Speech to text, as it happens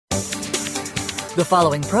The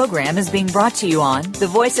following program is being brought to you on the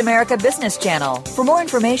Voice America Business Channel. For more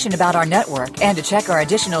information about our network and to check our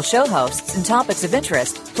additional show hosts and topics of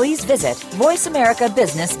interest, please visit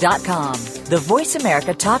voiceamericabusiness.com. The Voice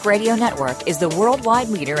America Talk Radio Network is the worldwide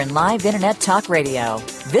leader in live Internet talk radio.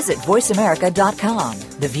 Visit voiceamerica.com.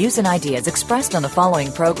 The views and ideas expressed on the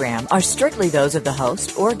following program are strictly those of the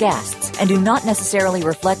host or guests and do not necessarily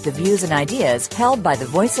reflect the views and ideas held by the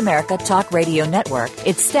Voice America Talk Radio Network,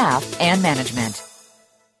 its staff, and management.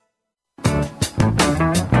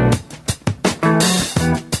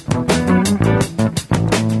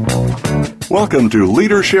 Welcome to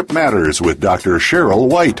Leadership Matters with Dr. Sheryl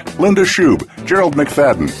White, Linda Shoob, Gerald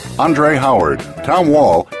McFadden, Andre Howard, Tom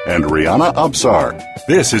Wall, and Rihanna Absar.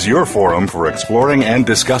 This is your forum for exploring and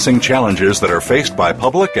discussing challenges that are faced by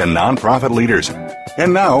public and nonprofit leaders.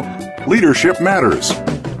 And now, Leadership Matters.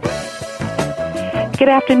 Good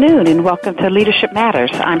afternoon and welcome to Leadership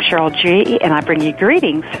Matters. I'm Cheryl G. and I bring you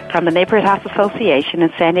greetings from the Neighborhood House Association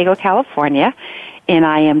in San Diego, California. And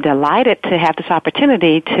I am delighted to have this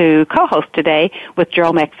opportunity to co-host today with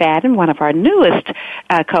Gerald McFadden, one of our newest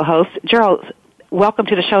co-hosts. Gerald, welcome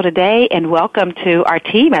to the show today and welcome to our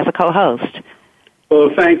team as a co-host.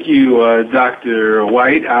 Well, thank you, Dr.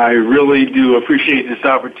 White. I really do appreciate this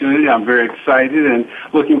opportunity. I'm very excited and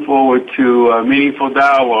looking forward to a meaningful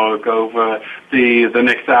dialogue over the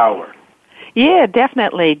next hour. Yeah,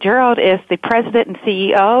 definitely. Gerald is the president and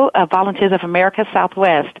CEO of Volunteers of America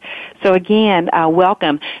Southwest. So again,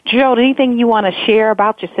 welcome. Gerald, anything you want to share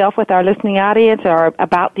about yourself with our listening audience or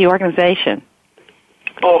about the organization?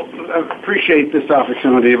 Oh, I appreciate this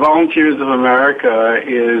opportunity. Volunteers of America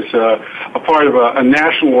is a part of a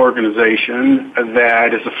national organization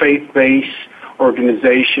that is a faith-based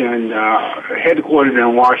organization headquartered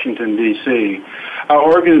in Washington, D.C. Our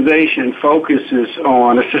organization focuses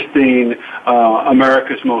on assisting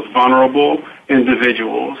America's most vulnerable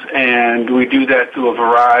individuals, and we do that through a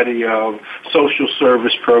variety of social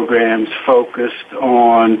service programs focused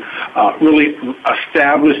on really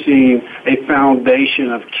establishing a foundation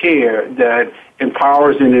of care that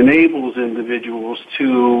empowers and enables individuals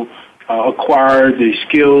to acquire the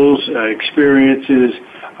skills, experiences,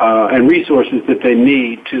 and resources that they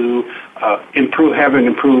need to have an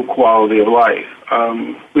improved quality of life.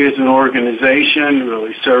 We as an organization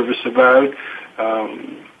really service about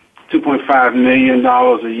 $2.5 million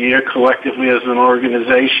a year collectively as an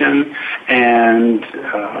organization and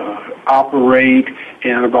operate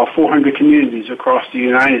in about 400 communities across the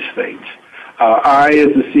United States. I,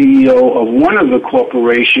 as the CEO of one of the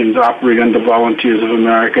corporations operating under Volunteers of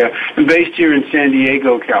America, am based here in San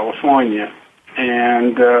Diego, California.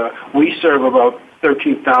 And we serve about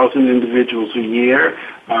 13,000 individuals a year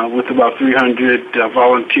with about 300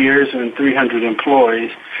 volunteers and 300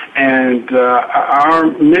 employees. And our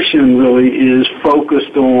mission really is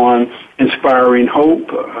focused on inspiring hope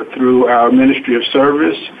through our Ministry of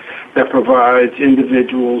Service that provides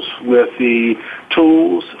individuals with the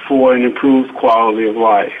tools for an improved quality of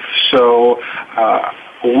life. So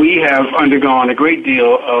we have undergone a great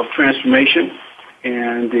deal of transformation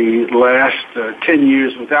in the last 10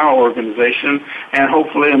 years with our organization, and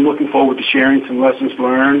hopefully I'm looking forward to sharing some lessons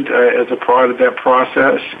learned as a part of that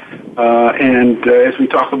process. And as we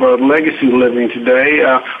talk about legacy living today,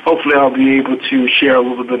 hopefully I'll be able to share a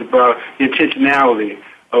little bit about the intentionality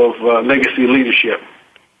of legacy leadership.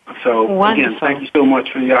 So, wonderful. Again, thank you so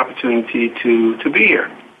much for the opportunity to be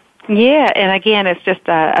here. Yeah, and again, it's just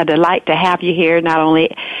a delight to have you here, not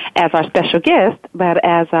only as our special guest, but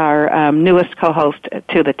as our newest co-host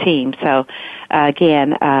to the team. So,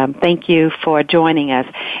 again, thank you for joining us.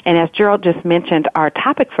 And as Gerald just mentioned, our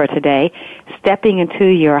topic for today, stepping into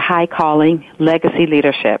your high calling, legacy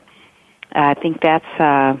leadership. I think that's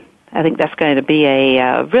going to be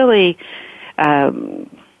a really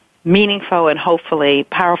meaningful and hopefully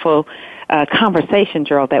powerful conversation,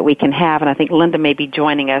 Gerald, that we can have, and I think Linda may be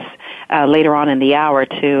joining us later on in the hour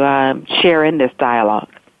to share in this dialogue.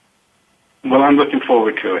 Well, I'm looking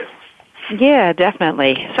forward to it. Yeah,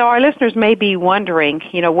 definitely. So our listeners may be wondering,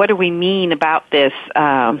 what do we mean about this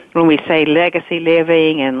when we say legacy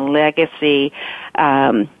living and legacy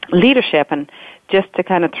leadership? And just to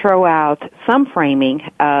kind of throw out some framing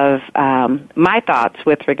of my thoughts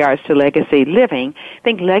with regards to legacy living, I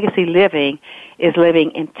think legacy living is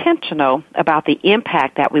living intentional about the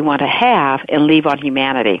impact that we want to have and leave on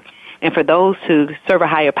humanity. And for those who serve a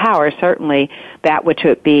higher power, certainly that which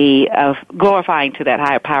would be of glorifying to that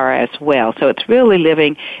higher power as well. So it's really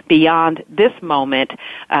living beyond this moment,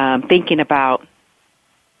 thinking about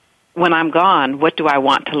when I'm gone, what do I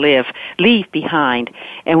want to leave behind?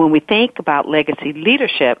 And when we think about legacy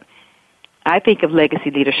leadership, I think of legacy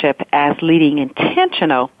leadership as leading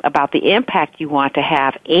intentional about the impact you want to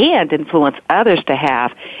have and influence others to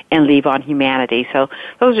have and leave on humanity. So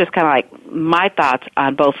those are just kind of like my thoughts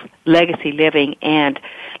on both legacy living and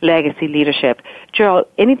legacy leadership. Gerald,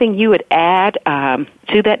 anything you would add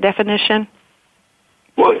to that definition?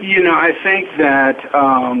 Well, I think that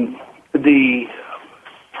the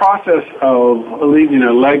process of leaving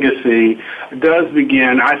a legacy does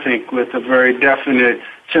begin, I think, with a very definite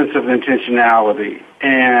sense of intentionality.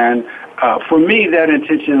 And for me, that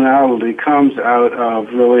intentionality comes out of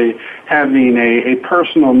really having a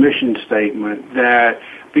personal mission statement that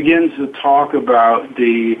begins to talk about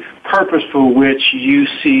the purpose for which you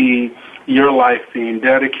see your life being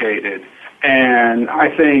dedicated. And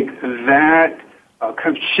I think that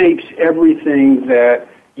kind of shapes everything that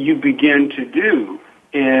you begin to do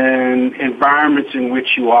in environments in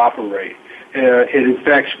which you operate. It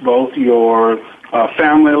affects both your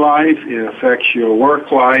family life, it affects your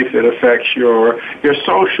work life, it affects your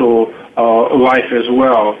social life as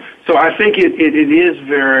well. So I think it is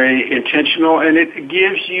very intentional, and it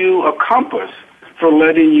gives you a compass for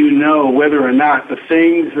letting you know whether or not the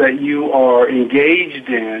things that you are engaged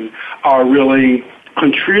in are really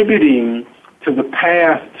contributing to the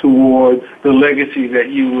path toward the legacy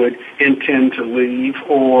that you would intend to leave,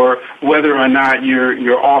 or whether or not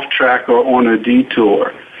you're off track or on a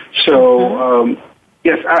detour. So,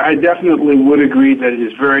 yes, I definitely would agree that it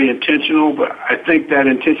is very intentional, but I think that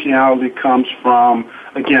intentionality comes from,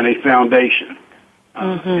 again, a foundation.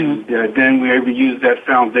 And then we're able to use that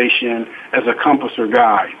foundation as a compass or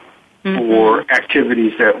guide for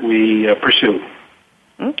activities that we pursue.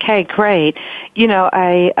 Okay, great.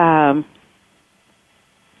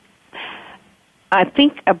 I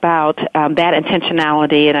think about that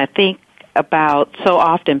intentionality, and I think about so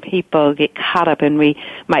often people get caught up, and we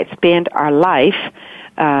might spend our life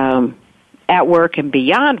at work and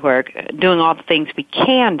beyond work doing all the things we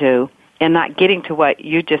can do and not getting to what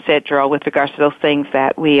you just said, Gerald, with regards to those things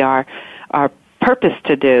that we are purposed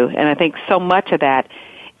to do. And I think so much of that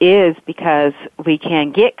is because we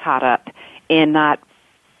can get caught up and not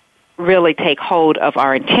really take hold of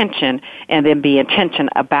our intention and then be intentional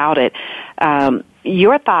about it.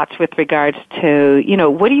 Your thoughts with regards to,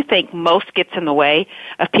 what do you think most gets in the way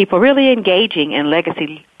of people really engaging in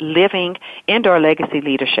legacy living and or legacy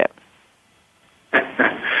leadership?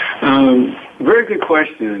 Very good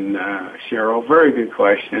question, Sheryl. Very good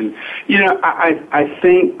question. I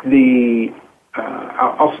think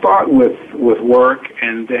I'll start with work,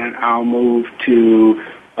 and then I'll move to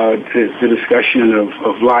the discussion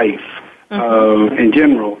of life in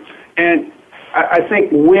general. And I think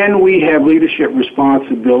when we have leadership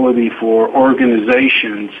responsibility for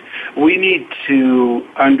organizations, we need to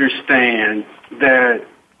understand that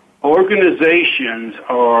organizations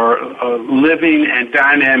are living and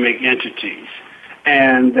dynamic entities,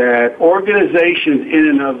 and that organizations in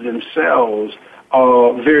and of themselves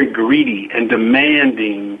are very greedy and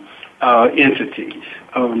demanding entities.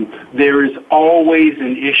 There is always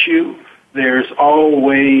an issue. There's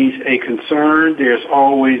always a concern. There's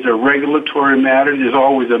always a regulatory matter. There's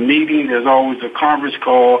always a meeting. There's always a conference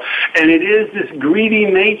call. And it is this greedy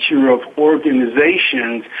nature of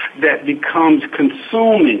organizations that becomes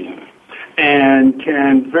consuming and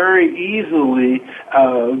can very easily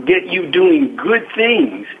get you doing good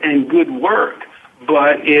things and good work,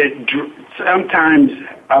 but it sometimes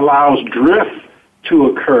allows drift to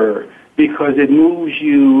occur because it moves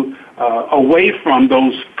you away from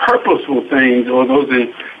those purposeful things or those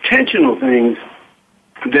intentional things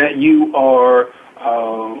that you are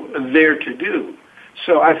there to do.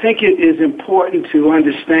 So I think it is important to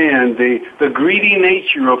understand the greedy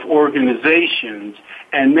nature of organizations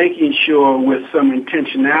and making sure with some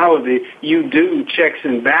intentionality you do checks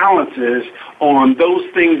and balances on those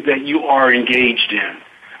things that you are engaged in,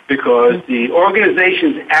 because the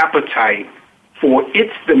organization's appetite for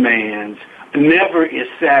its demands never is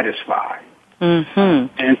satisfied.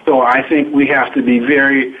 And so I think we have to be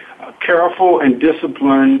very careful and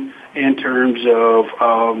disciplined in terms of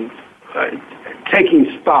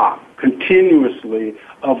taking stock continuously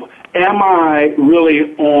of, am I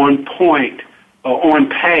really on point or on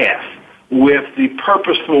path with the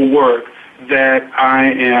purposeful work that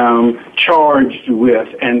I am charged with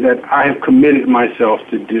and that I have committed myself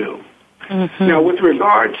to do? Now, with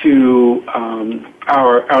regard to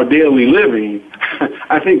our daily living,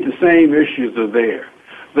 I think the same issues are there.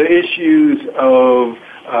 The issues of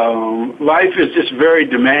life is just very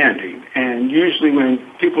demanding, and usually when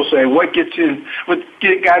people say, what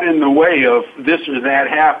got in the way of this or that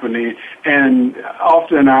happening, and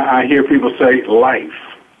often I hear people say life.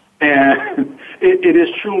 And it is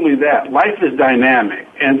truly that. Life is dynamic.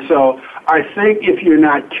 And so I think if you're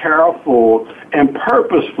not careful and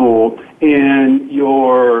purposeful in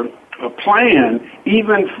your plan,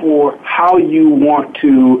 even for how you want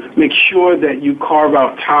to make sure that you carve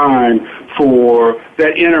out time for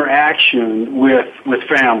that interaction with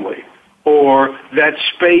family or that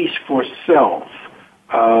space for self,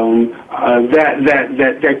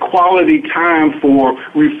 that quality time for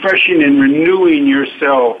refreshing and renewing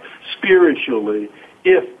yourself spiritually.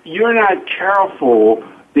 If you're not careful,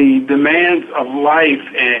 the demands of life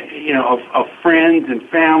and of friends and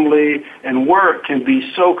family and work can be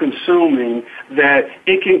so consuming that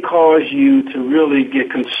it can cause you to really get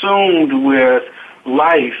consumed with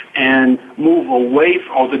life and move away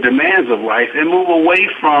from the demands of life and move away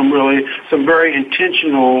from really some very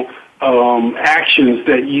intentional actions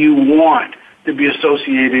that you want to be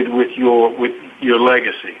associated with your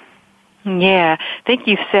legacy. Yeah, I think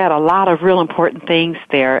you've said a lot of real important things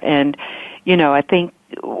there, and I think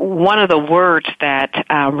one of the words that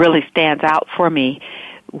really stands out for me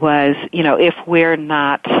was, if we're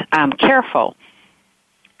not careful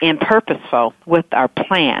and purposeful with our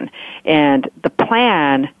plan, and the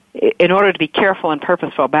plan, in order to be careful and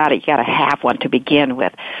purposeful about it, you got to have one to begin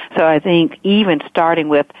with. So I think even starting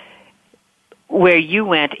with where you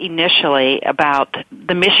went initially about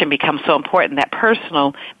the mission becomes so important, that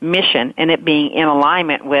personal mission and it being in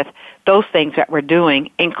alignment with those things that we're doing,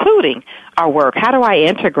 including our work. How do I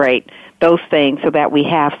integrate those things so that we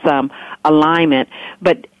have some alignment?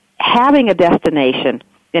 But having a destination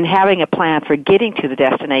and having a plan for getting to the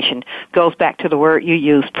destination goes back to the word you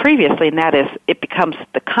used previously, and that is it becomes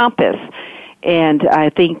the compass. And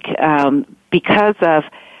I think because of,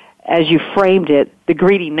 as you framed it, the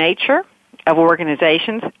greedy nature of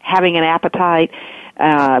organizations, having an appetite,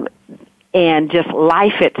 and just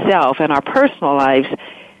life itself and our personal lives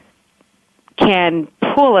can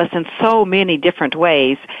pull us in so many different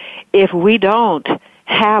ways. If we don't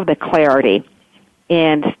have the clarity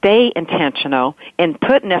and stay intentional and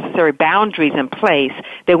put necessary boundaries in place,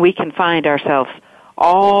 then we can find ourselves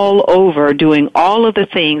all over doing all of the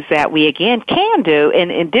things that we, again, can do,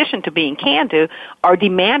 and in addition to being can do, are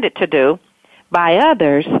demanded to do by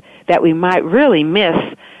others, that we might really miss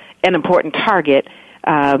an important target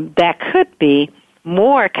that could be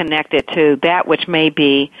more connected to that which may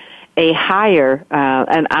be a higher,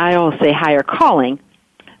 and I always say higher calling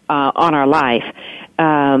on our life.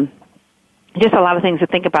 Just a lot of things to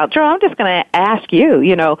think about. Joe, I'm just going to ask you,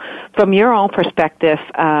 from your own perspective,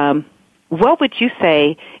 what would you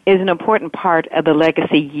say is an important part of the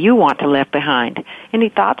legacy you want to leave behind? Any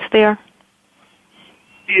thoughts there?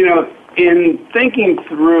 In thinking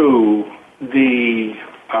through the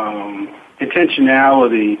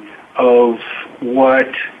intentionality of what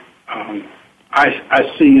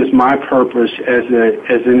I see as my purpose as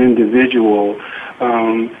an individual,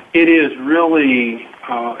 it is really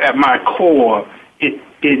at my core. It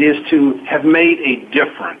is to have made a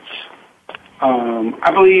difference.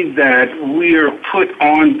 I believe that we are put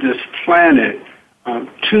on this planet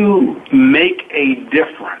to make a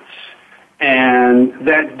difference. And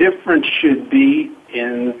that difference should be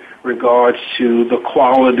in regards to the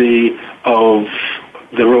quality of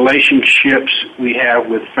the relationships we have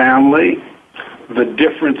with family, the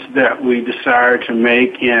difference that we desire to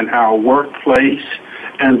make in our workplace,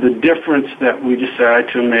 and the difference that we decide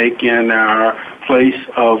to make in our place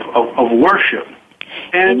of worship.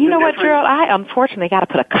 And you know what, Gerald? I unfortunately got to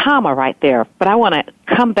put a comma right there, but I want to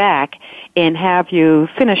come back and have you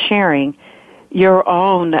finish sharing your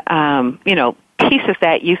own, pieces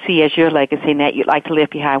that you see as your legacy and that you'd like to leave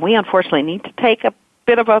behind. We unfortunately need to take a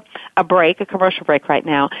bit of a break, a commercial break right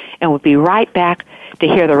now, and we'll be right back to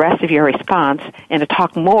hear the rest of your response and to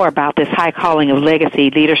talk more about this high calling of legacy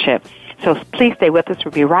leadership. So please stay with us.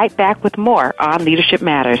 We'll be right back with more on Leadership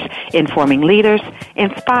Matters, informing leaders,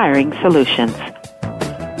 inspiring solutions.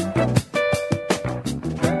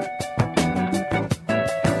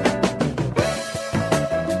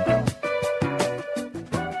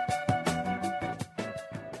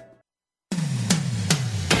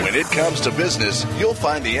 When it comes to business, you'll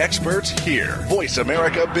find the experts here. Voice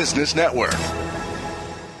America Business Network.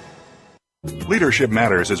 Leadership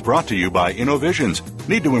Matters is brought to you by Innovisions.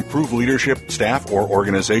 Need to improve leadership, staff, or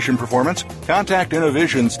organization performance? Contact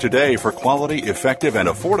Innovisions today for quality, effective, and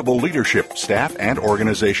affordable leadership, staff, and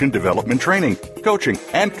organization development training, coaching,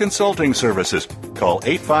 and consulting services. Call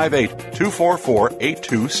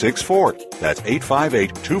 858-244-8264. That's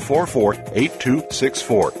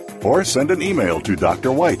 858-244-8264. or send an email to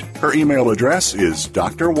Dr. White. Her email address is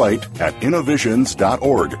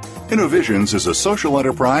drwhite@innovisions.org. Innovisions is a social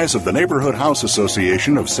enterprise of the Neighborhood House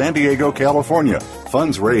Association of San Diego, California.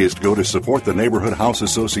 Funds raised go to support the Neighborhood House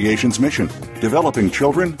Association's mission, developing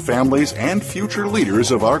children, families, and future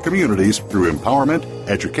leaders of our communities through empowerment,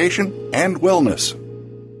 education, and wellness.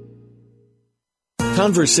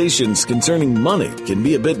 Conversations concerning money can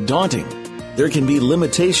be a bit daunting. There can be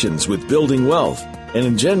limitations with building wealth, and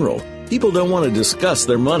in general, people don't want to discuss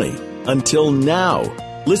their money until now.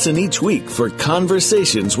 Listen each week for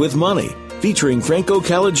Conversations with Money, featuring Franco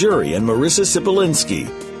Caligiuri and Marissa Sipolinski.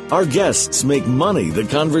 Our guests make money the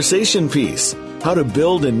conversation piece, how to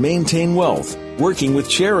build and maintain wealth, working with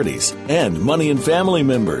charities, and money and family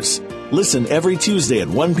members. Listen every Tuesday at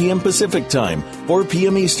 1 p.m. Pacific Time, 4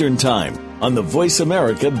 p.m. Eastern Time on the Voice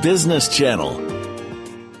America Business Channel.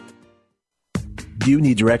 Do you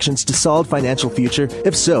need directions to solid financial future?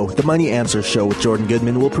 If so, the Money Answer Show with Jordan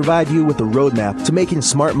Goodman will provide you with a roadmap to making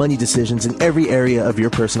smart money decisions in every area of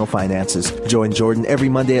your personal finances. Join Jordan every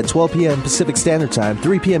Monday at 12 p.m. Pacific Standard Time,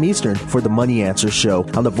 3 p.m. Eastern for the Money Answer Show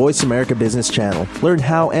on the Voice America Business Channel. Learn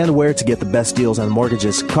how and where to get the best deals on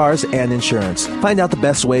mortgages, cars, and insurance. Find out the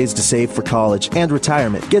best ways to save for college and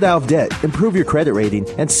retirement, get out of debt, improve your credit rating,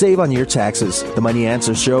 and save on your taxes. The Money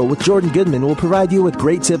Answer Show with Jordan Goodman will provide you with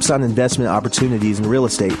great tips on investment opportunities in real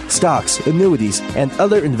estate, stocks, annuities, and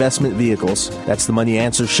other investment vehicles. That's the Money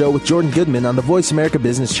Answer Show with Jordan Goodman on the Voice America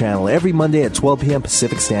Business Channel every Monday at 12 p.m.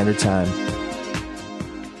 Pacific Standard Time.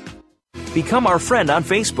 Become our friend on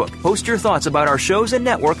Facebook. Post your thoughts about our shows and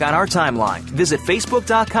network on our timeline. Visit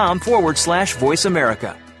Facebook.com/Voice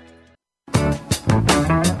America.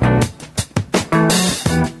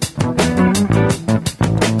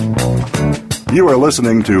 You are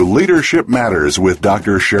listening to Leadership Matters with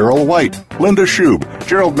Dr. Sheryl White, Linda Shoob,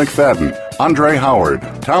 Gerald McFadden, Andre Howard,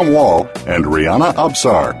 Tom Wall, and Rihanna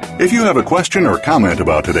Absar. If you have a question or comment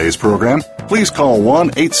about today's program, please call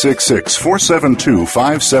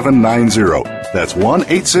 1-866-472-5790. That's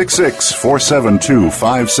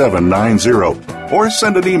 1-866-472-5790. Or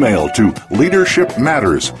send an email to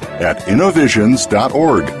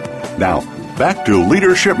leadershipmatters@innovisions.org. Now, back to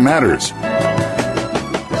Leadership Matters.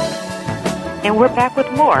 And we're back with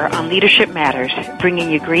more on Leadership Matters,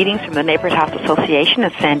 bringing you greetings from the Neighborhood House Association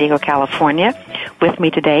of San Diego, California. With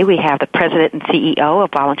me today, we have the President and CEO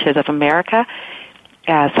of Volunteers of America,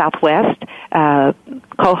 Southwest,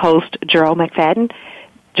 co-host Gerald McFadden.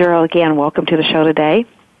 Gerald, again, welcome to the show today.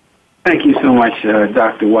 Thank you so much,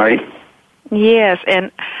 Dr. White. Yes,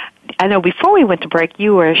 and I know before we went to break,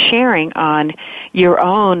 you were sharing on your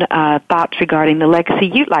own thoughts regarding the legacy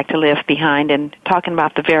you'd like to leave behind and talking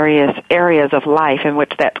about the various areas of life in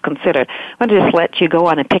which that's considered. I want to just let you go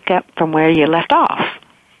on and pick up from where you left off.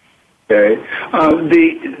 Okay.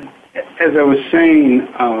 As I was saying,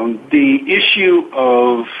 the issue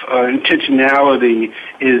of intentionality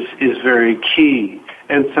is very key.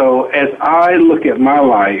 And so as I look at my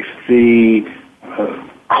life, the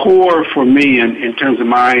core for me in terms of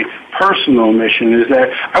my personal mission is that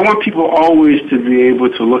I want people always to be able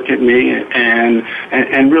to look at me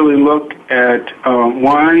and really look at,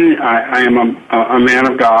 one, I am a man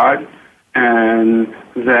of God, and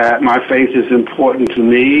that my faith is important to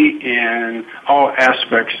me in all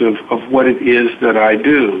aspects of what it is that I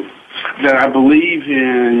do, that I believe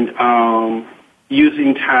in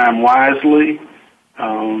using time wisely,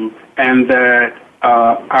 and that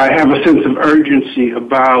I have a sense of urgency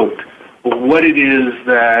about what it is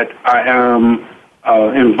that I am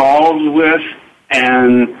involved with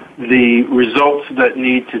and the results that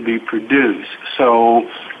need to be produced. So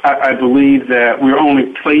I believe that we're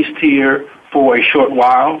only placed here for a short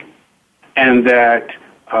while, and that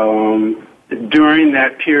during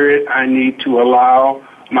that period I need to allow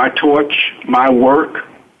my torch, my work,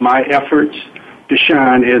 my efforts to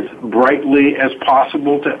shine as brightly as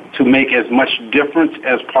possible, to make as much difference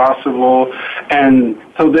as possible, and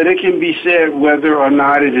so that it can be said whether or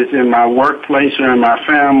not it is in my workplace or in my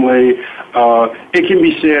family, it can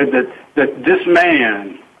be said that this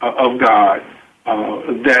man of God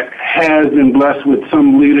that has been blessed with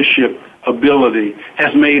some leadership ability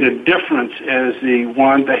has made a difference as the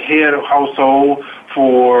head of household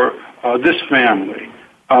for this family.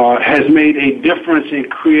 Has made a difference in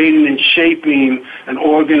creating and shaping an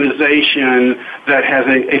organization that has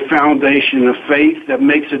a foundation of faith that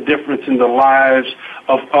makes a difference in the lives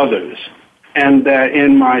of others. And that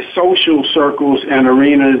in my social circles and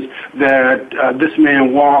arenas that this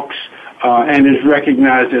man walks and is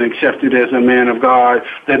recognized and accepted as a man of God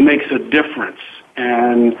that makes a difference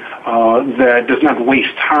and that does not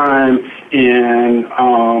waste time in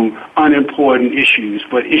unimportant issues,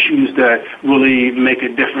 but issues that really make a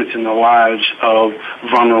difference in the lives of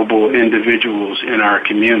vulnerable individuals in our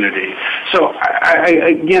community. So,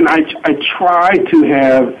 I try to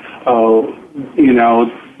have,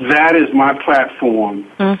 that is my platform,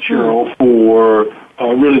 Cheryl, for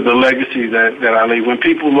really the legacy that I leave. When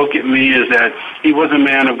people look at me as that he was a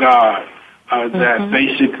man of God, that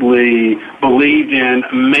basically believed in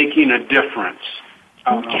making a difference.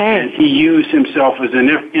 And he used himself as an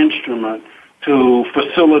instrument to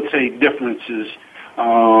facilitate differences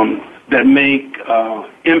that make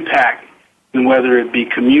impact, and whether it be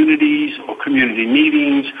communities or community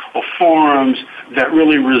meetings or forums that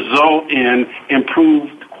really result in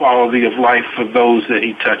improved quality of life for those that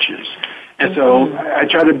he touches. And so I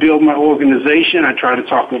try to build my organization. I try to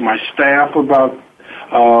talk with my staff about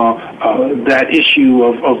that issue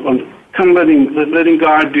of kind of letting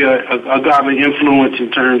God be a godly influence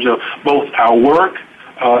in terms of both our work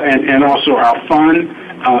and also our fun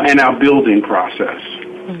and our building process.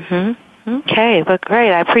 Okay, well,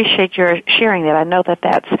 great. I appreciate your sharing that. I know that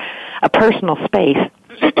that's a personal space,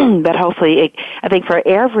 but hopefully, I think for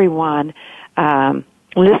everyone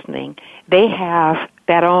listening, they have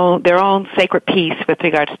their own sacred piece with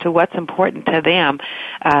regards to what's important to them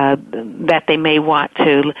that they may want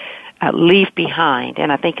to leave behind.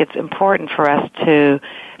 And I think it's important for us to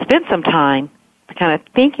spend some time kind of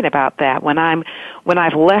thinking about that when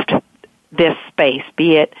I've left this space,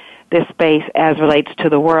 be it this space as relates to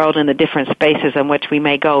the world and the different spaces in which we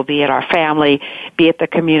may go, be it our family, be it the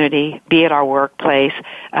community, be it our workplace,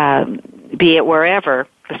 be it wherever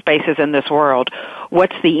the spaces in this world.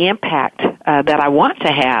 What's the impact that I want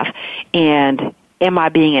to have, and am I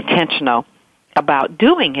being intentional about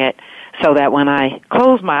doing it so that when I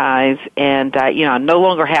close my eyes and I no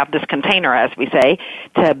longer have this container, as we say,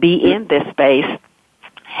 to be in this space,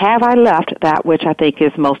 have I left that which I think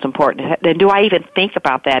is most important? And do I even think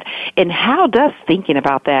about that? And how does thinking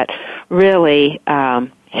about that really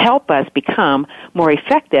help us become more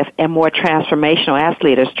effective and more transformational as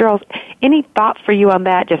leaders? Gerald, any thoughts for you on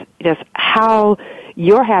that? Just how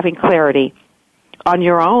you're having clarity on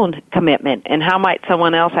your own commitment, and how might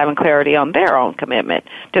someone else having clarity on their own commitment?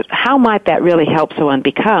 Just how might that really help someone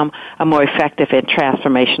become a more effective and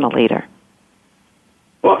transformational leader?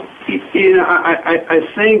 Well, I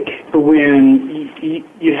think when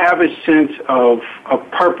you have a sense of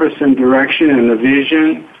purpose and direction and a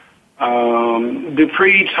vision,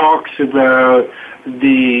 Dupree talks about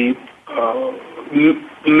the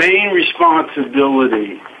main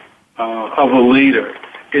responsibility of a leader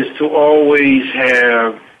is to always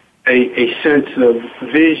have a sense of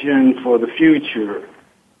vision for the future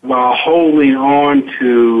while holding on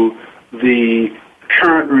to the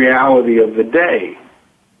current reality of the day.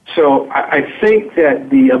 So I think that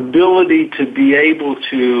the ability to be able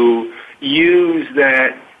to use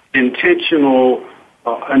that intentionality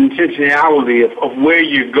of where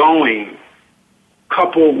you're going,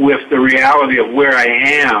 coupled with the reality of where I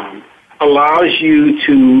am, allows you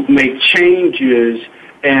to make changes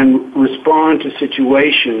and respond to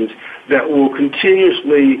situations that will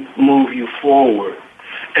continuously move you forward.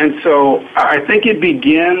 And so I think it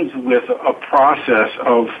begins with a process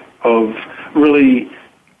of really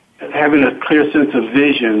having a clear sense of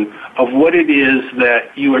vision of what it is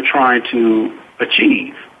that you are trying to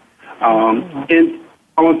achieve. In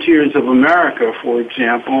Volunteers of America, for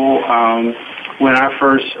example, when I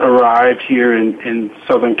first arrived here in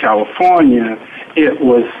Southern California, it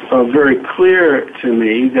was very clear to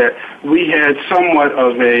me that we had somewhat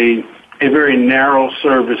of a very narrow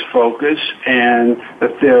service focus, and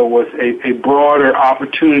that there was a broader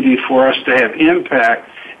opportunity for us to have impact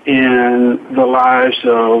in the lives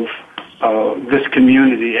of this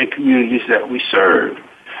community and communities that we serve.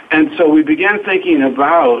 And so we began thinking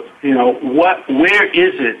about, where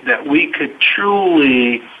is it that we could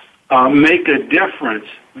truly make a difference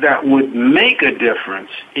that would make a difference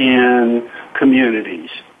in communities.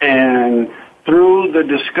 And through the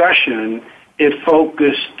discussion, it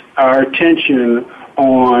focused our attention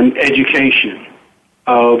on education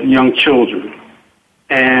of young children.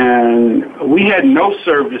 And we had no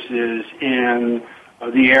services in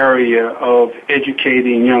the area of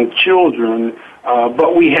educating young children,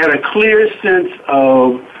 but we had a clear sense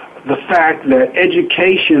of the fact that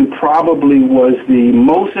education probably was the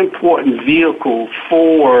most important vehicle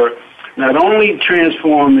for not only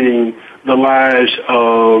transforming the lives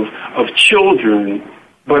of children,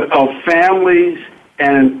 but of families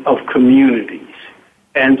and of communities.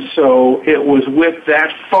 And so it was with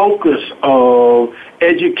that focus of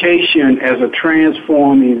education as a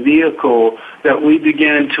transforming vehicle that we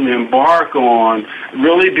began to embark on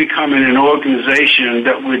really becoming an organization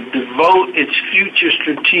that would devote its future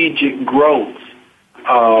strategic growth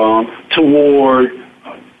toward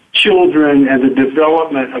children and the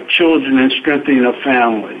development of children and strengthening of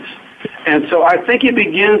families. And so I think it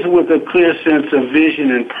begins with a clear sense of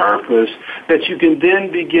vision and purpose that you can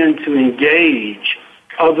then begin to engage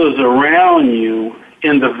others around you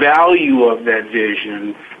in the value of that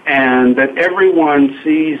vision, and that everyone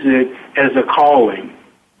sees it as a calling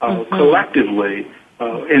collectively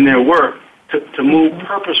in their work to move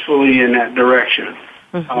purposefully in that direction.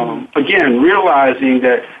 Again, realizing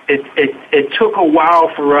that it took a while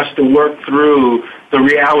for us to work through the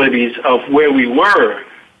realities of where we were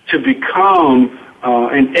to become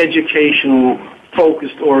an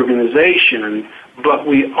educational-focused organization, but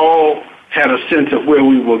we all had a sense of where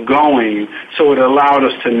we were going, so it allowed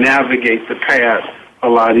us to navigate the path a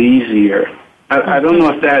lot easier. I don't know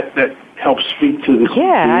if that helps speak to the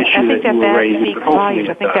issue that you were raising.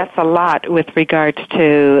 I think that's a lot with regards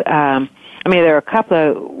to, there are a couple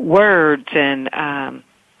of words and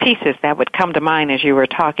pieces that would come to mind as you were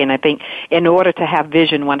talking. I think in order to have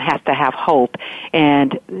vision, one has to have hope,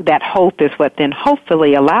 and that hope is what then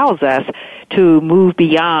hopefully allows us to move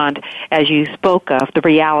beyond, as you spoke of, the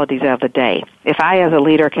realities of the day. If I as a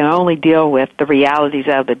leader can only deal with the realities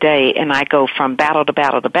of the day and I go from battle to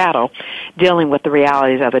battle to battle, dealing with the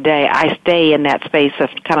realities of the day, I stay in that space of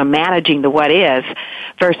kind of managing the what is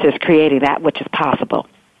versus creating that which is possible.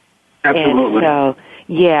 Absolutely. And so,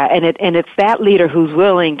 yeah, and it's that leader who's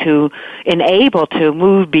willing to and able to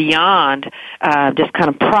move beyond just kind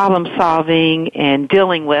of problem solving and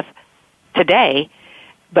dealing with today,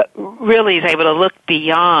 but really is able to look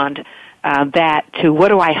beyond that to what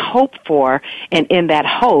do I hope for, and in that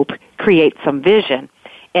hope create some vision,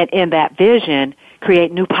 and in that vision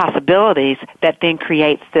create new possibilities that then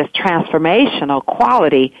creates this transformational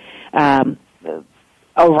quality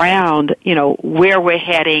around, where we're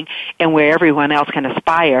heading and where everyone else can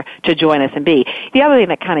aspire to join us and be. The other thing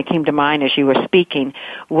that kind of came to mind as you were speaking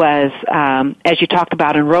was, as you talked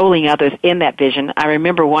about enrolling others in that vision, I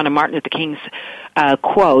remember one of Martin Luther King's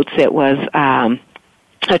quotes. It was,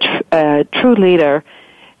 a true leader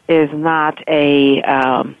is not a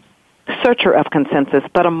searcher of consensus,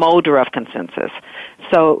 but a molder of consensus.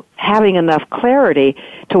 So having enough clarity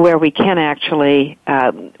to where we can actually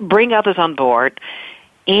bring others on board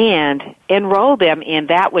and enroll them in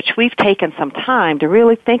that which we've taken some time to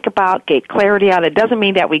really think about, get clarity on. It doesn't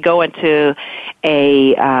mean that we go into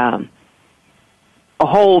a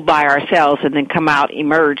hole by ourselves and then come out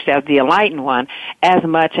emerged as the enlightened one, as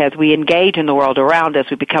much as we engage in the world around us,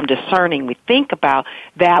 we become discerning. We think about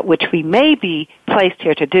that which we may be placed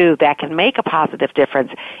here to do that can make a positive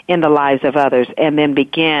difference in the lives of others, and then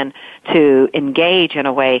begin to engage in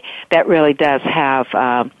a way that really does have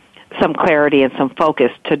some clarity and some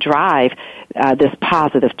focus to drive this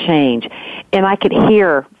positive change. And I could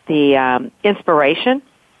hear the inspiration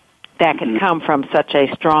that can come from such a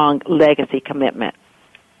strong legacy commitment.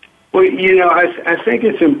 Well, I think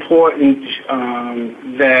it's important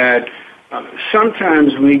that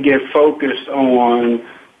sometimes we get focused on,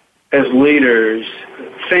 as leaders,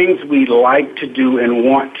 things we like to do and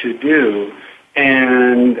want to do.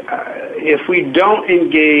 And if we don't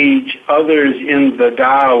engage others in the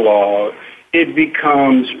dialogue, it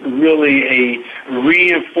becomes really a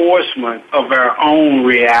reinforcement of our own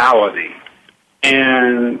reality.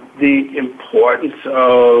 And the importance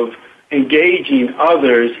of engaging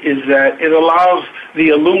others is that it allows the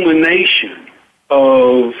illumination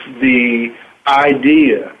of the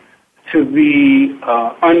idea to be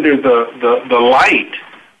under the light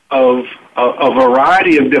of a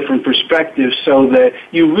variety of different perspectives, so that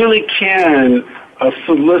you really can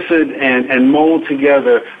solicit and mold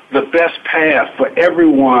together the best path for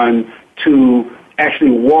everyone to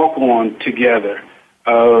actually walk on together.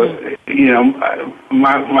 My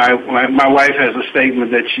wife has a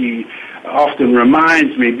statement that she often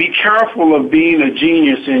reminds me: be careful of being a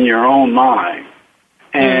genius in your own mind.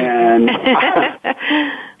 And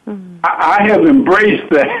I have embraced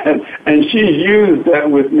that, and she's used that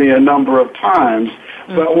with me a number of times.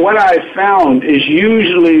 But what I found is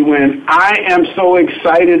usually when I am so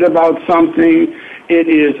excited about something, it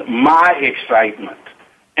is my excitement.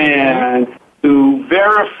 And to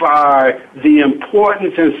verify the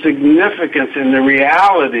importance and significance and the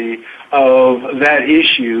reality of that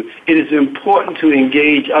issue, it is important to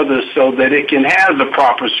engage others so that it can have the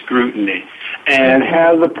proper scrutiny. and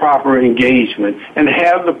have the proper engagement and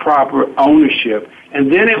have the proper ownership,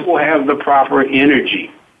 and then it will have the proper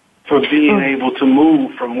energy for being able to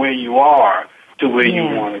move from where you are to where you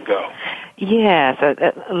want to go. Yes,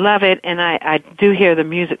 I love it, and I do hear the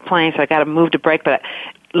music playing, so I got to move to break, but I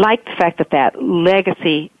like the fact that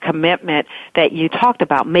legacy commitment that you talked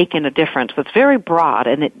about, making a difference, was very broad,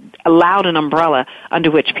 and it allowed an umbrella under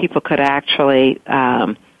which people could actually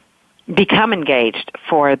become engaged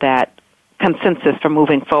for that consensus for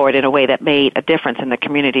moving forward in a way that made a difference in the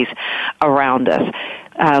communities around us.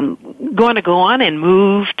 Going to go on and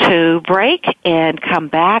move to break and come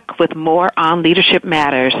back with more on Leadership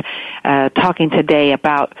Matters, talking today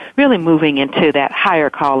about really moving into that higher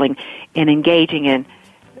calling and engaging in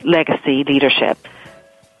legacy leadership.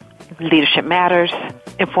 Leadership Matters,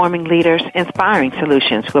 informing leaders, inspiring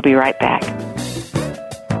solutions. We'll be right back.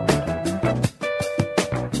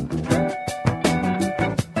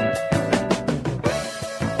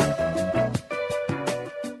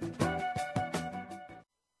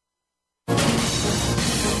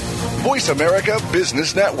 Voice America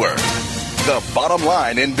Business Network, the bottom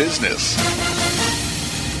line in business.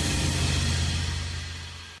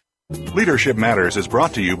 Leadership Matters is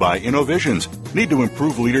brought to you by Innovisions. Need to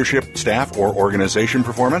improve leadership, staff, or organization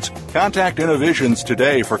performance? Contact Innovisions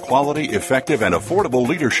today for quality, effective, and affordable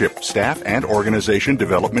leadership, staff, and organization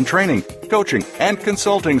development training, coaching, and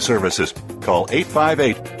consulting services. Call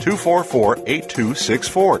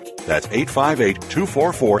 858-244-8264. That's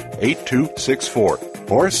 858-244-8264.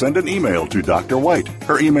 Or send an email to Dr. White.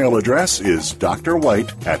 Her email address is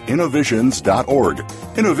drwhite@innovisions.org.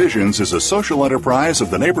 Innovisions is a social enterprise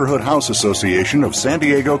of the Neighborhood House Association of San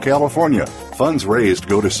Diego, California. Funds raised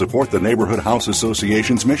go to support the Neighborhood House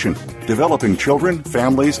Association's mission, developing children,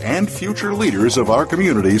 families, and future leaders of our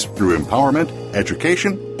communities through empowerment,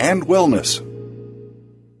 education, and wellness.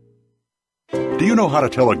 Do you know how to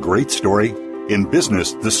tell a great story? In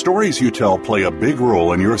business, the stories you tell play a big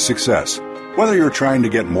role in your success. Whether you're trying to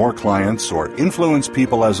get more clients or influence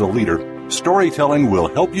people as a leader, storytelling will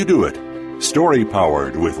help you do it. Story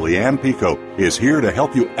Powered with Leanne Pico is here to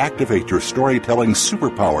help you activate your storytelling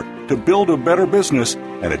superpower to build a better business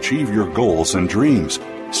and achieve your goals and dreams.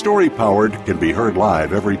 Story Powered can be heard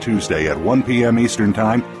live every Tuesday at 1 p.m. Eastern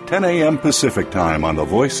Time, 10 a.m. Pacific Time on the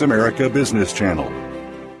Voice America Business Channel.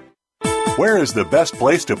 Where is the best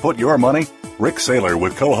place to put your money? Rick Saylor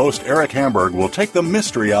with co-host Eric Hamburg will take the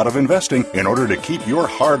mystery out of investing in order to keep your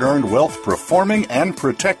hard-earned wealth performing and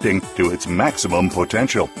protecting to its maximum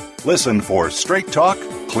potential. Listen for Straight Talk,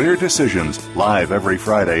 Clear Decisions, live every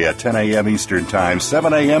Friday at 10 a.m. Eastern Time,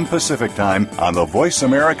 7 a.m. Pacific Time on the Voice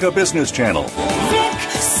America Business Channel. Rick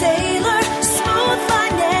Saylor, smooth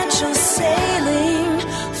financial sailing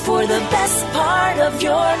for the best part of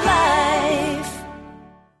your life.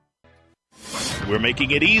 We're making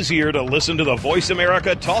it easier to listen to the Voice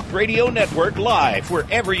America Talk Radio Network live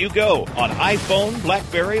wherever you go on iPhone,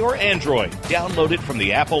 BlackBerry, or Android. Download it from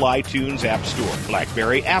the Apple iTunes App Store,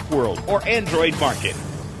 BlackBerry App World, or Android Market.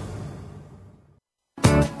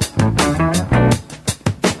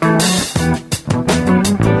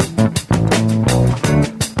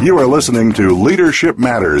 You are listening to Leadership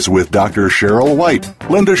Matters with Dr. Sheryl White,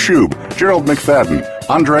 Linda Shoob, Gerald McFadden,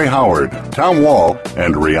 Andre Howard, Tom Wall,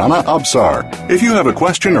 and Rihanna Absar. If you have a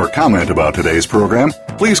question or comment about today's program,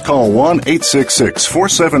 please call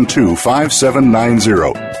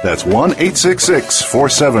 1-866-472-5790. That's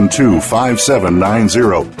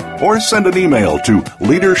 1-866-472-5790. Or send an email to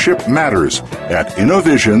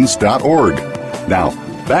leadershipmatters@innovisions.org. Now,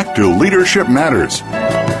 back to Leadership Matters.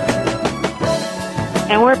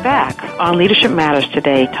 And we're back on Leadership Matters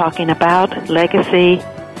today, talking about legacy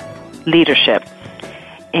leadership.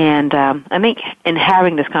 And I think in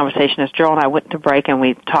having this conversation, as Joel and I went to break and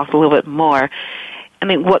we talked a little bit more, I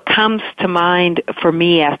mean, what comes to mind for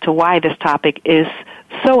me as to why this topic is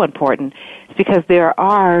so important is because there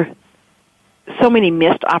are so many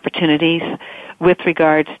missed opportunities with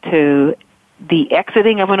regards to the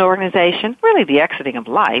exiting of an organization, really the exiting of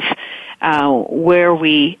life, where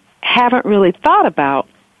we haven't really thought about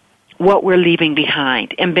what we're leaving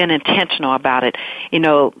behind and been intentional about it. You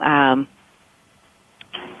know,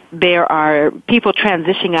 there are people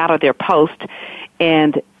transitioning out of their post,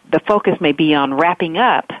 and the focus may be on wrapping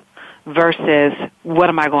up versus what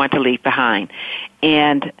am I going to leave behind.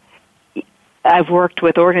 And I've worked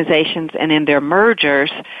with organizations, and in their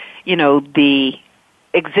mergers, you know, the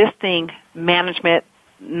existing management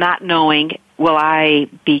not knowing, will I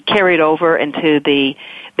be carried over into the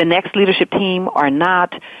next leadership team or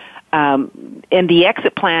not? And the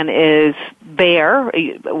exit plan is there.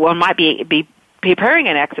 One might be preparing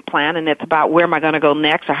an exit plan, and it's about where am I going to go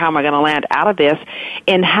next or how am I going to land out of this,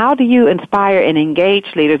 and how do you inspire and engage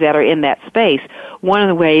leaders that are in that space? One of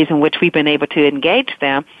the ways in which we've been able to engage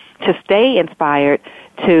them to stay inspired,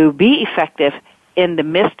 to be effective in the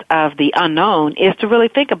midst of the unknown, is to really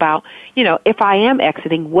think about, if I am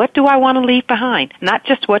exiting, what do I want to leave behind? Not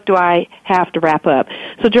just what do I have to wrap up.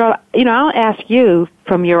 So, Gerald, I'll ask you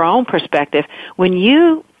from your own perspective, when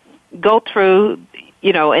you go through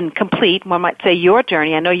and complete, one might say, your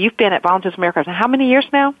journey. I know you've been at Volunteers of America for how many years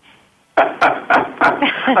now?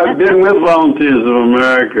 I've been with Volunteers of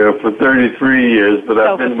America for 33 years, but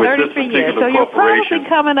I've been with this particular corporation. So you're probably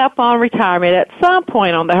coming up on retirement at some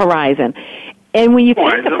point on the horizon. And when you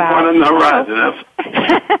think about on the horizon,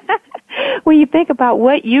 when you think about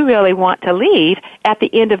what you really want to leave at the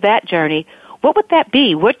end of that journey, what would that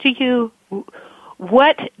be? What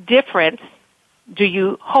difference do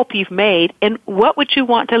you hope you've made, and what would you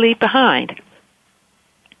want to leave behind?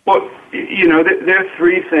 Well, there are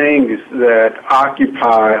three things that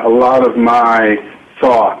occupy a lot of my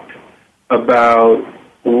thought about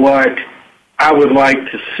what I would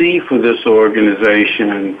like to see for this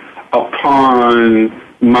organization upon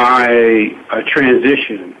my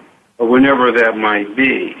transition, or whenever that might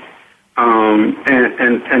be. And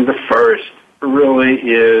the first really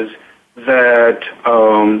is that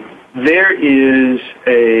there is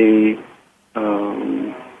a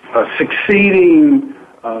succeeding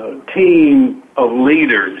team of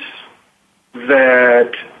leaders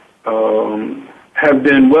that have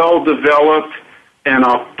been well developed and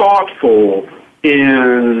are thoughtful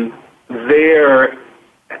in their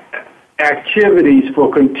activities for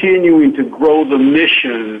continuing to grow the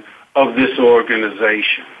mission of this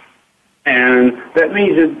organization. And that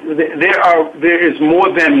means that there is more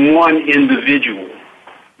than one individual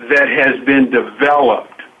that has been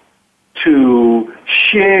developed to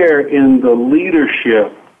share in the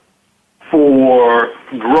leadership for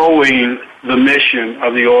growing the mission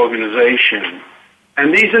of the organization.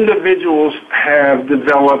 And these individuals have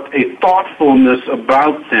developed a thoughtfulness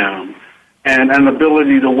about them and an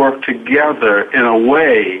ability to work together in a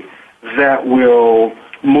way that will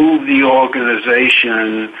move the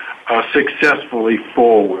organization successfully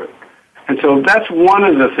forward. And so that's one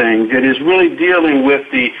of the things that is really dealing with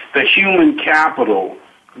the human capital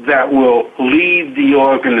that will lead the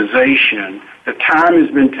organization. The time has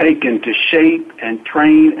been taken to shape and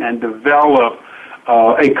train and develop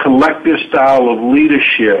a collective style of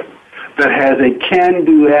leadership that has a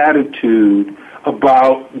can-do attitude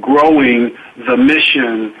about growing the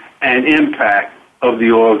mission and impact of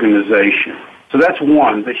the organization. So that's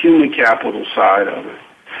one, the human capital side of it.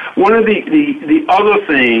 One of the other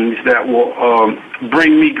things that will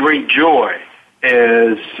bring me great joy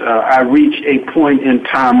as I reach a point in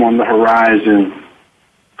time on the horizon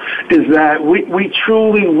is that we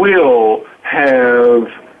truly will have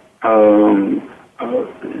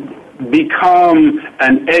become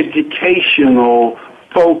an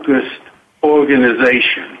educational-focused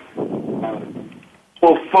organization.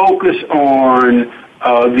 We'll focus on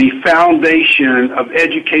the foundation of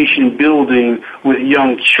education building with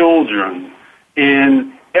young children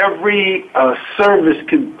in every service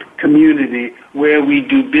community where we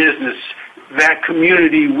do business. That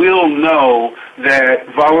community will know that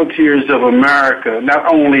Volunteers of America not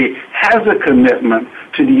only has a commitment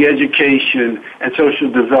to the education and social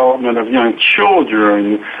development of young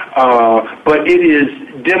children, but it is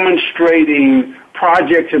demonstrating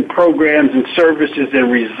projects and programs and services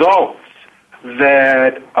and results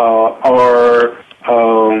that are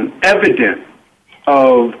evident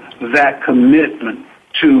of that commitment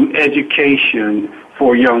to education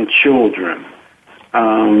for young children.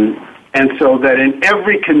 And so that in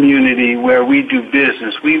every community where we do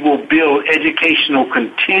business, we will build educational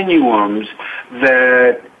continuums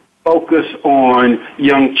that focus on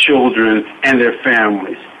young children and their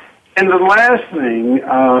families. And the last thing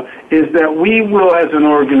is that we will, as an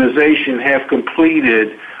organization, have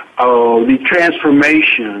completed the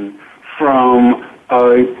transformation from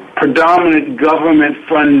a predominant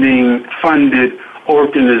government-funded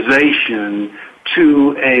organization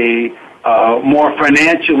to a more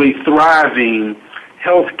financially thriving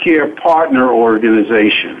healthcare partner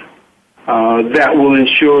organization that will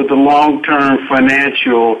ensure the long-term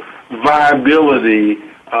financial viability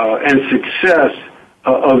and success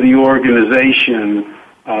of the organization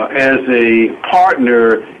as a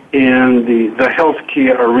partner in the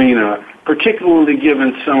healthcare arena, particularly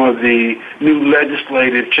given some of the new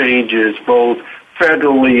legislative changes, both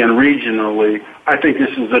federally and regionally, I think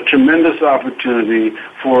this is a tremendous opportunity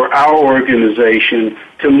for our organization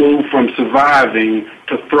to move from surviving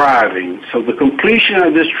to thriving. So the completion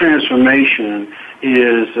of this transformation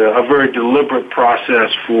is a very deliberate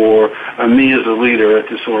process for me as a leader at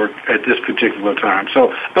this particular time.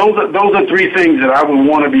 So those are three things that I would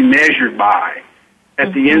want to be measured by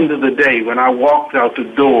at the end of the day when I walked out the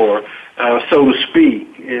door, so to speak.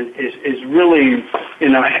 Is really,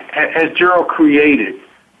 has Gerald created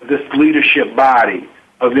this leadership body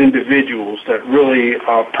of individuals that really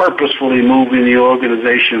are purposefully moving the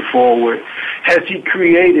organization forward? Has he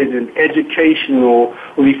created an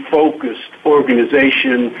educationally focused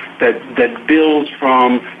organization that builds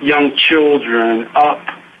from young children up?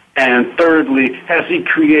 And thirdly, has he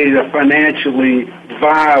created a financially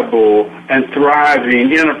viable and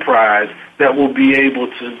thriving enterprise that will be able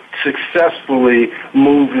to successfully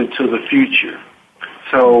move into the future?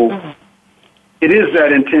 So it is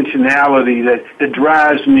that intentionality that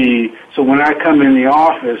drives me. So when I come in the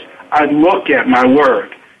office, I look at my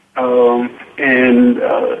work, and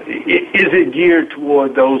is it geared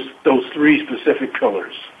toward those three specific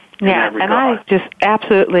pillars? Yeah, and I just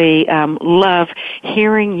absolutely love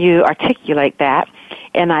hearing you articulate that,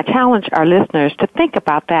 and I challenge our listeners to think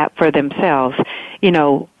about that for themselves.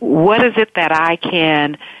 What is it that I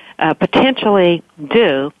can potentially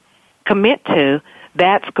do, commit to,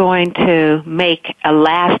 that's going to make a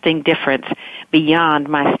lasting difference beyond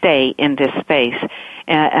my stay in this space?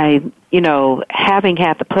 Having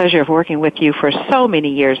had the pleasure of working with you for so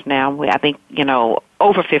many years now, I think,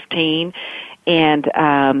 over 15,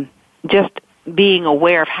 and just being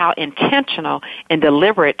aware of how intentional and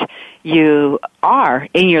deliberate you are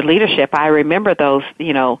in your leadership. I remember those,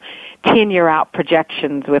 10-year-out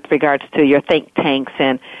projections with regards to your think tanks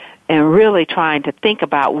and really trying to think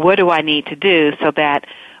about what do I need to do so that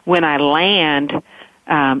when I land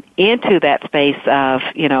into that space of,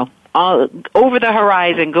 over the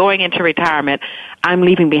horizon, going into retirement, I'm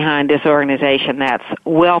leaving behind this organization that's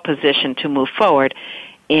well positioned to move forward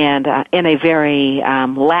and in a very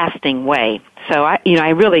lasting way. So I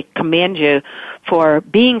really commend you for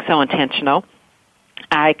being so intentional.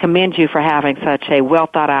 I commend you for having such a well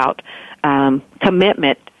thought out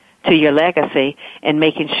commitment to your legacy and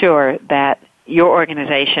making sure that your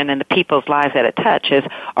organization and the people's lives that it touches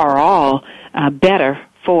are all better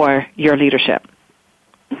for your leadership.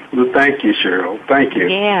 Well, thank you, Sheryl. Thank you.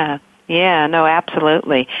 Yeah, no,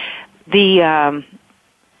 absolutely.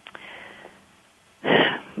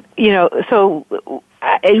 So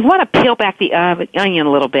I want to peel back the onion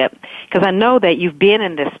a little bit because I know that you've been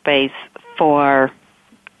in this space for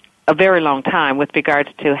a very long time with regards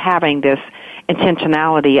to having this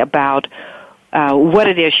intentionality about what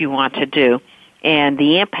it is you want to do and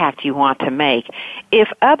the impact you want to make. If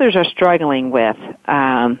others are struggling with,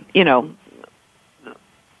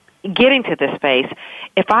 getting to this space,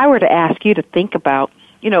 if I were to ask you to think about,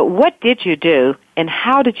 what did you do and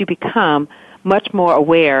how did you become much more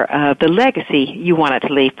aware of the legacy you wanted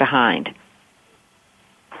to leave behind?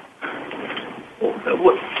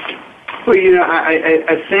 Well,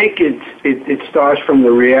 I think it starts from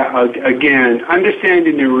again,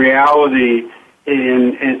 understanding the reality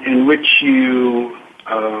in which you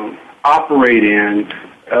operate in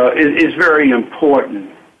is very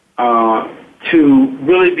important to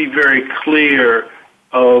really be very clear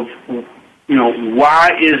of,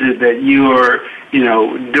 why is it that you're,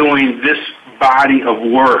 doing this body of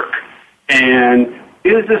work, and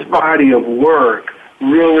is this body of work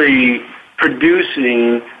really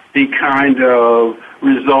producing the kind of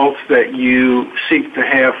results that you seek to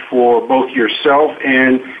have for both yourself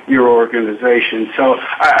and your organization? So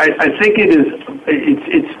I think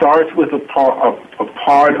it starts with a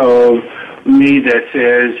part of me that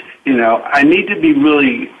says, I need to be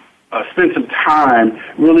really spend some time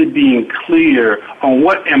really being clear on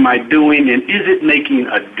what am I doing and is it making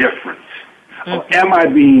a difference? Or am I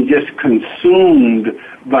being just consumed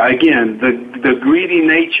by, again, the greedy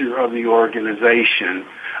nature of the organization?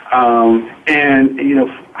 And,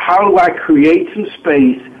 how do I create some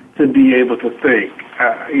space to be able to think?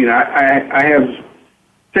 I have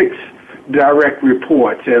 6 direct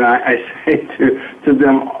reports, and I say to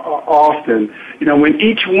them often, when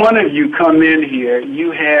each one of you come in here,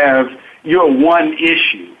 you have your one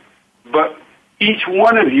issue, but each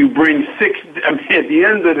one of you brings 6, at the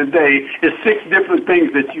end of the day, it's 6 different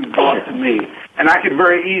things that you brought to me. And I could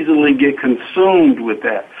very easily get consumed with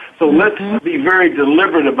that. So let's be very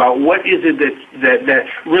deliberate about what is it that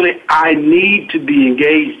really I need to be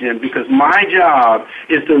engaged in, because my job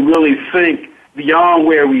is to really think beyond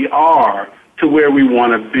where we are to where we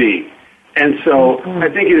want to be. And so I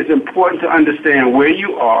think it is important to understand where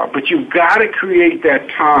you are, but you've got to create that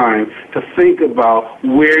time to think about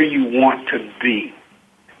where you want to be.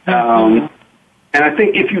 And I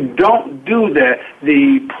think if you don't do that,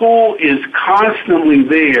 the pull is constantly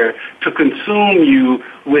there to consume you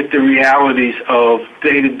with the realities of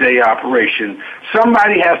day-to-day operation.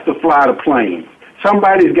 Somebody has to fly the plane.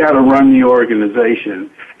 Somebody's got to run the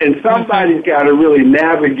organization. And somebody's got to really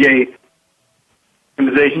navigate the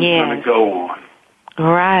organization's going to go on.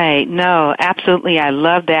 Right. No, absolutely. I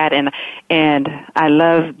love that. And I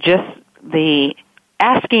love just the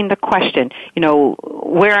asking the question,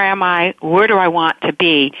 where am I? Where do I want to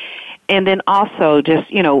be? And then also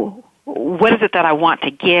just, what is it that I want to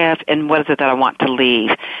give and what is it that I want to leave?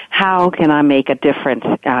 How can I make a difference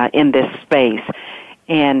in this space?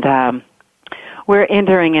 And we're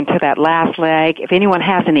entering into that last leg. If anyone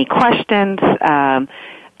has any questions,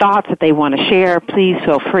 thoughts that they want to share, please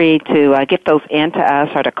feel free to get those in to us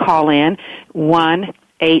or to call in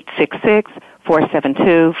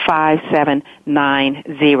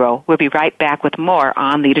 1-866-472-5790. We'll be right back with more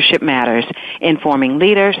on Leadership Matters, informing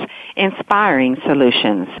leaders, inspiring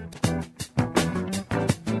solutions.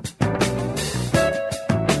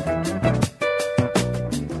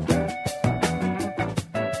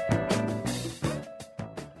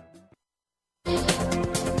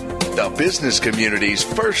 The business community's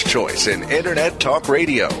first choice in Internet Talk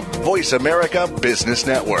Radio, Voice America Business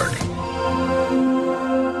Network.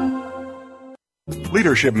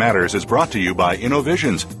 Leadership Matters is brought to you by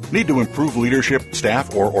Innovisions. Need to improve leadership,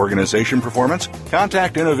 staff, or organization performance?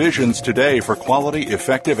 Contact Innovisions today for quality,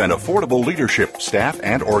 effective, and affordable leadership, staff,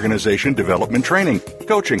 and organization development training,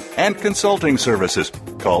 coaching, and consulting services.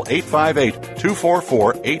 Call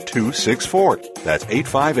 858-244-8264. That's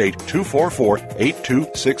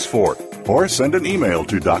 858-244-8264. Or send an email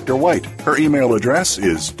to Dr. White. Her email address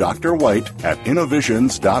is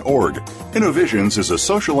drwhite@innovisions.org. Innovisions is a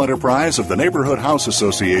social enterprise of the Neighborhood House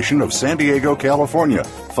Association of San Diego, California.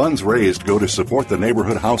 Funds raised go to support the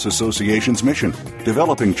Neighborhood House Association's mission,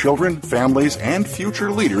 developing children, families, and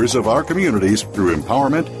future leaders of our communities through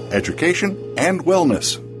empowerment, education, and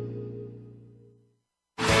wellness.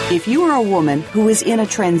 If you are a woman who is in a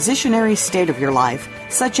transitionary state of your life,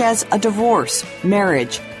 such as a divorce,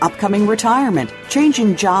 marriage, upcoming retirement,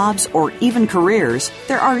 changing jobs, or even careers,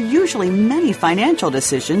 there are usually many financial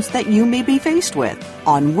decisions that you may be faced with.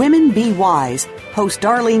 On Women Be Wise, host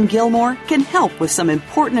Darlene Gilmore can help with some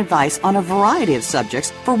important advice on a variety of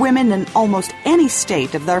subjects for women in almost any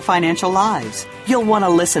state of their financial lives. You'll want to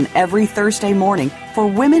listen every Thursday morning for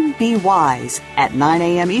Women Be Wise at 9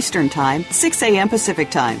 a.m. Eastern Time, 6 a.m. Pacific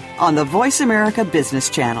Time on the Voice America Business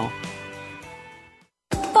Channel.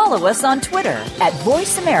 Follow us on Twitter at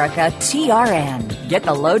VoiceAmericaTRN. Get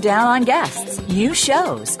the lowdown on guests, new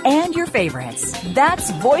shows, and your favorites.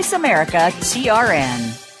 That's Voice America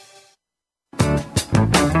TRN.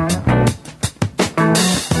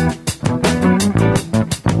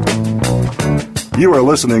 You are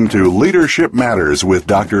listening to Leadership Matters with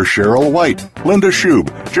Dr. Sheryl White, Linda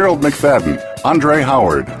Shoob, Gerald McFadden, Andre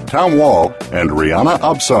Howard, Tom Wall, and Rihanna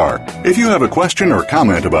Absar. If you have a question or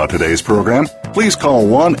comment about today's program, please call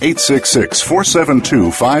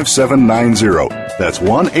 1-866-472-5790. That's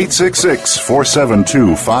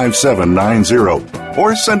 1-866-472-5790.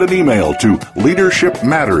 Or send an email to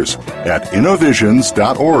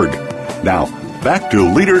leadershipmatters@innovisions.org. Now, back to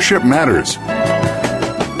Leadership Matters.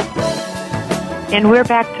 And we're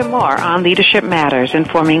back to more on Leadership Matters,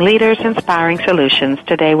 informing leaders, inspiring solutions.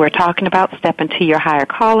 Today we're talking about step into your higher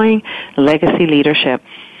calling, legacy leadership.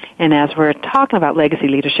 And as we're talking about legacy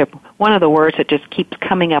leadership, one of the words that just keeps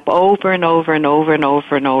coming up over and over and over and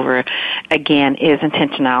over and over again is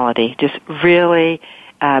intentionality, just really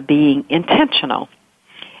being intentional.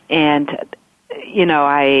 And,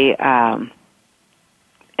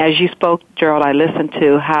 as you spoke, Gerald, I listened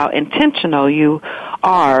to how intentional you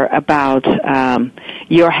are about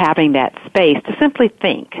your having that space to simply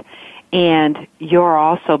think. And you're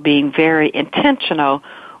also being very intentional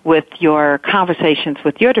with your conversations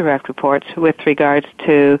with your direct reports with regards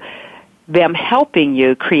to them helping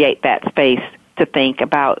you create that space to think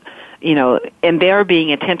about, and they're being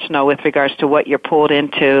intentional with regards to what you're pulled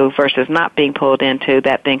into versus not being pulled into.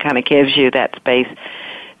 That then kind of gives you that space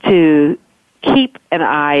to keep an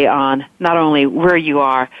eye on not only where you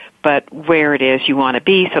are, but where it is you want to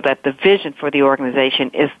be so that the vision for the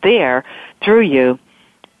organization is there through you,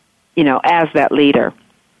 as that leader.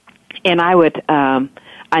 And I would, I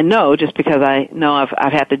know, just because I know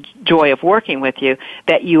I've had the joy of working with you,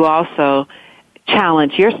 that you also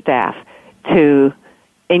challenge your staff to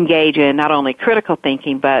engage in not only critical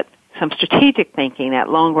thinking, but some strategic thinking, that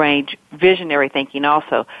long-range visionary thinking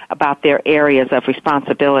also about their areas of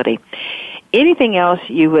responsibility. Anything else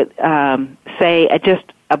you would say just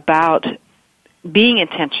about being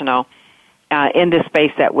intentional in this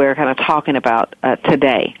space that we're kind of talking about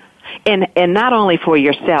today? And not only for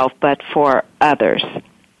yourself, but for others.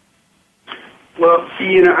 Well,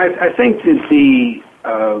 I think that the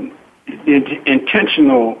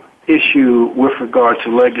intentional issue with regard to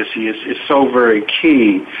legacy is so very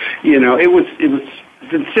key. It was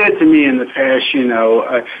been said to me in the past.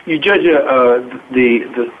 You judge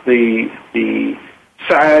the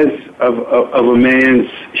size of a man's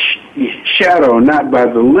shadow not by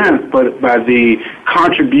the length, but by the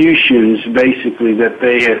contributions, basically, that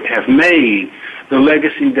they have made. The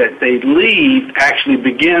legacy that they leave actually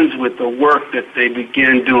begins with the work that they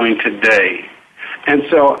begin doing today. And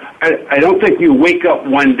so I don't think you wake up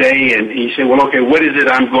one day and you say, well, okay, what is it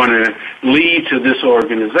I'm going to leave to this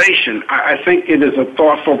organization? I think it is a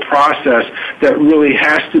thoughtful process that really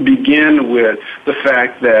has to begin with the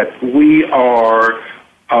fact that we are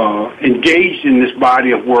engaged in this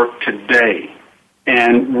body of work today.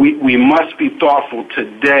 And we must be thoughtful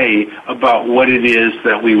today about what it is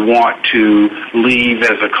that we want to leave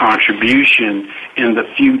as a contribution in the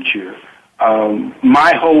future.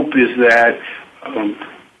 My hope is that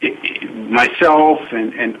myself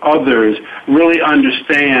and others really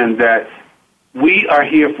understand that we are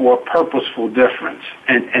here for a purposeful difference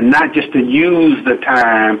and not just to use the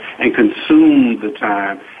time and consume the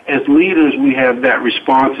time. As leaders, we have that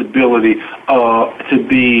responsibility to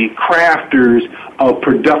be crafters of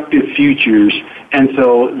productive futures, and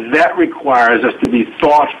so that requires us to be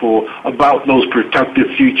thoughtful about those productive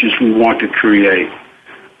futures we want to create.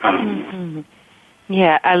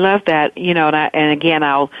 Yeah, I love that. And again,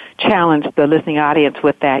 I'll challenge the listening audience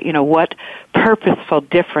with that. What purposeful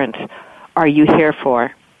difference are you here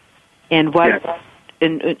for? And what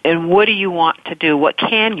and what do you want to do? What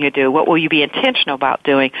can you do? What will you be intentional about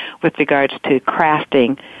doing with regards to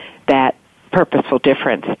crafting that purposeful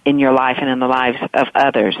difference in your life and in the lives of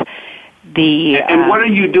others? And what are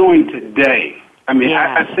you doing today? I mean,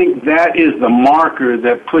 I think that is the marker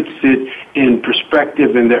that puts it in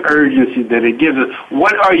perspective and the urgency that it gives us.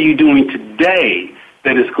 What are you doing today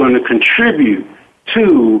that is going to contribute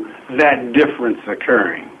to that difference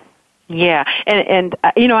occurring? Yeah, and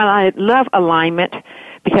I love alignment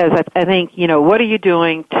because I think, what are you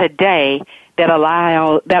doing today that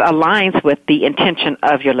aligns with the intention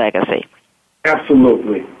of your legacy?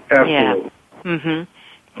 Absolutely. Yeah.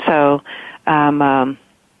 So,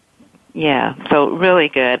 so really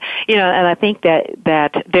good. And I think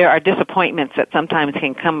that there are disappointments that sometimes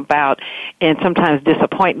can come about, and sometimes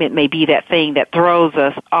disappointment may be that thing that throws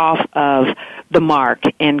us off of the mark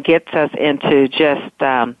and gets us into just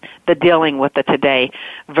the dealing with the today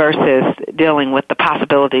versus dealing with the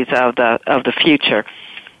possibilities of the future.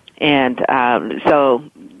 And so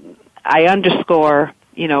I underscore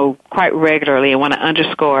quite regularly. I want to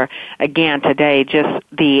underscore again today just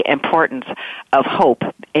the importance of hope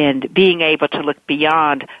and being able to look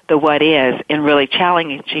beyond the what is and really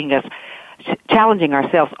challenging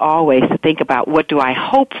ourselves always to think about what do I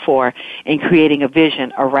hope for and creating a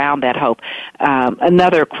vision around that hope.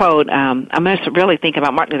 Another quote, I'm just really thinking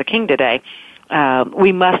about Martin Luther King today.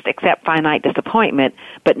 We must accept finite disappointment,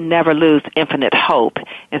 but never lose infinite hope.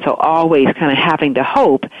 And so always kind of having the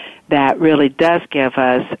hope that really does give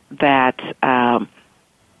us that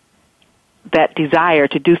desire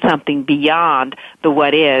to do something beyond the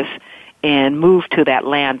what is and move to that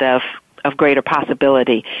land of greater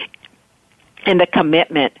possibility. And the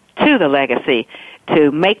commitment to the legacy to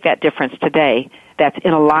make that difference today that's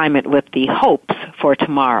in alignment with the hopes for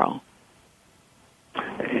tomorrow.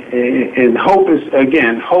 And hope is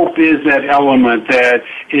that element that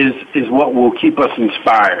is what will keep us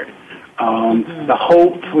inspired. The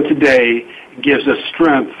hope for today gives us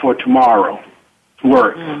strength for tomorrow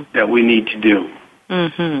work that we need to do.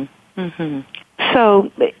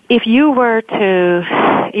 So if you were to,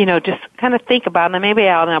 just kind of think about, and maybe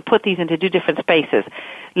I'll put these into two different spaces.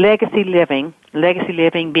 Legacy living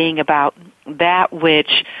being about that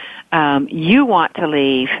which you want to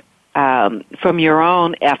leave from your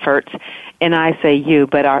own efforts, and I say you,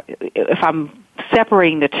 but if I'm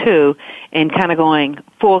separating the two and kind of going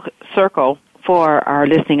full circle for our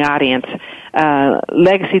listening audience,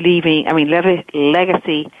 legacy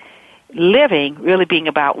living really being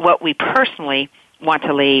about what we personally want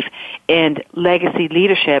to leave, and legacy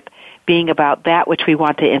leadership being about that which we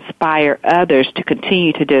want to inspire others to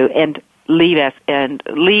continue to do and leave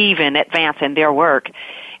and advance in their work.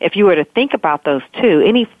 If you were to think about those two,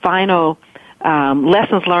 any final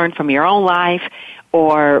lessons learned from your own life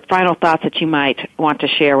or final thoughts that you might want to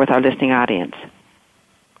share with our listening audience?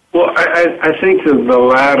 Well, I think the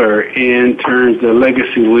latter in terms of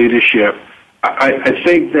legacy leadership. I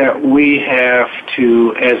think that we have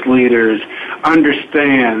to, as leaders,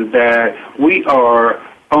 understand that we are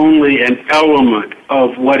only an element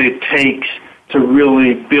of what it takes to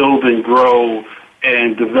really build and grow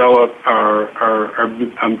and develop our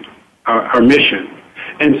mission.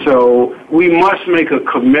 And so we must make a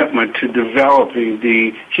commitment to developing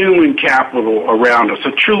the human capital around us.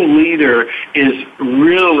 A true leader is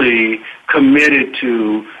really committed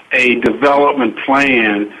to a development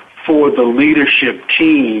plan for the leadership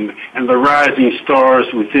team and the rising stars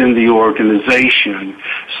within the organization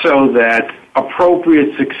so that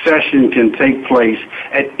appropriate succession can take place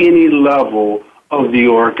at any level of the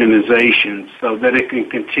organization so that it can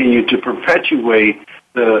continue to perpetuate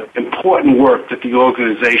the important work that the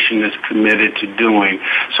organization is committed to doing.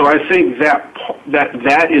 So I think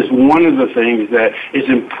that is one of the things that is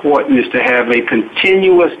important, is to have a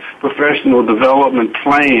continuous professional development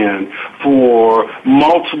plan for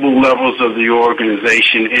multiple levels of the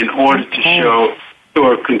organization in order to show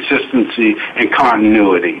consistency and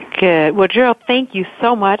continuity. Good. Well, Gerald, thank you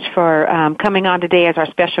so much for coming on today as our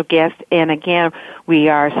special guest. And again, we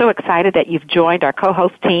are so excited that you've joined our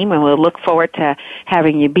co-host team, and we'll look forward to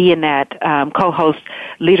having you be in that co-host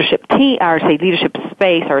leadership team, or say leadership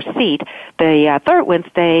space or seat, the third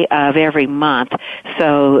Wednesday of every month.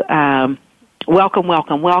 So, welcome,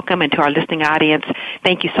 welcome, welcome. And to our listening audience,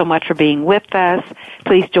 thank you so much for being with us.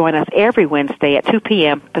 Please join us every Wednesday at 2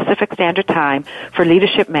 p.m. Pacific Standard Time for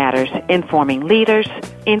Leadership Matters, informing leaders,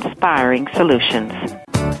 inspiring solutions.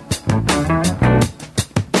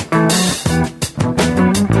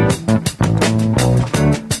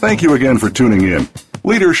 Thank you again for tuning in.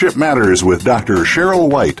 Leadership Matters with Dr. Sheryl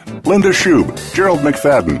White, Linda Shoob, Gerald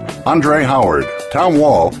McFadden, Andre Howard, Tom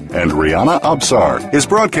Wall, and Rihanna Absar is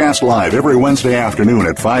broadcast live every Wednesday afternoon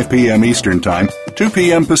at 5 p.m. Eastern Time, 2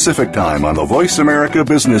 p.m. Pacific Time on the Voice America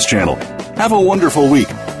Business Channel. Have a wonderful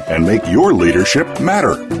week and make your leadership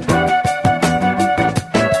matter.